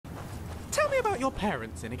me about your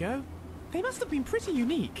parents, Inigo. They must have been pretty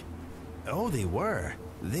unique. Oh, they were.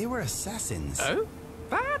 They were assassins. Oh?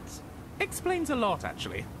 That explains a lot,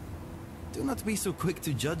 actually. Do not be so quick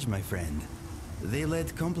to judge, my friend. They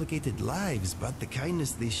led complicated lives, but the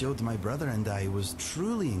kindness they showed my brother and I was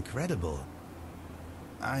truly incredible.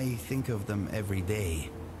 I think of them every day,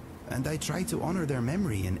 and I try to honor their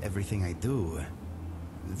memory in everything I do.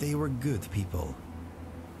 They were good people.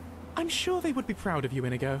 I'm sure they would be proud of you,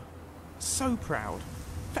 Inigo. So proud.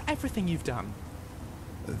 For everything you've done.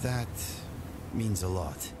 That means a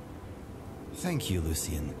lot. Thank you,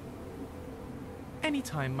 Lucien.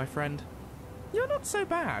 Anytime, my friend. You're not so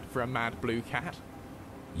bad for a mad blue cat.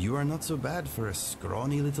 You are not so bad for a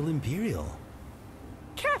scrawny little Imperial.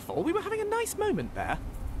 Careful, we were having a nice moment there.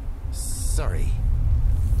 Sorry.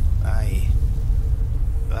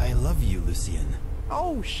 I love you, Lucien.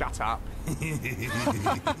 Oh, shut up.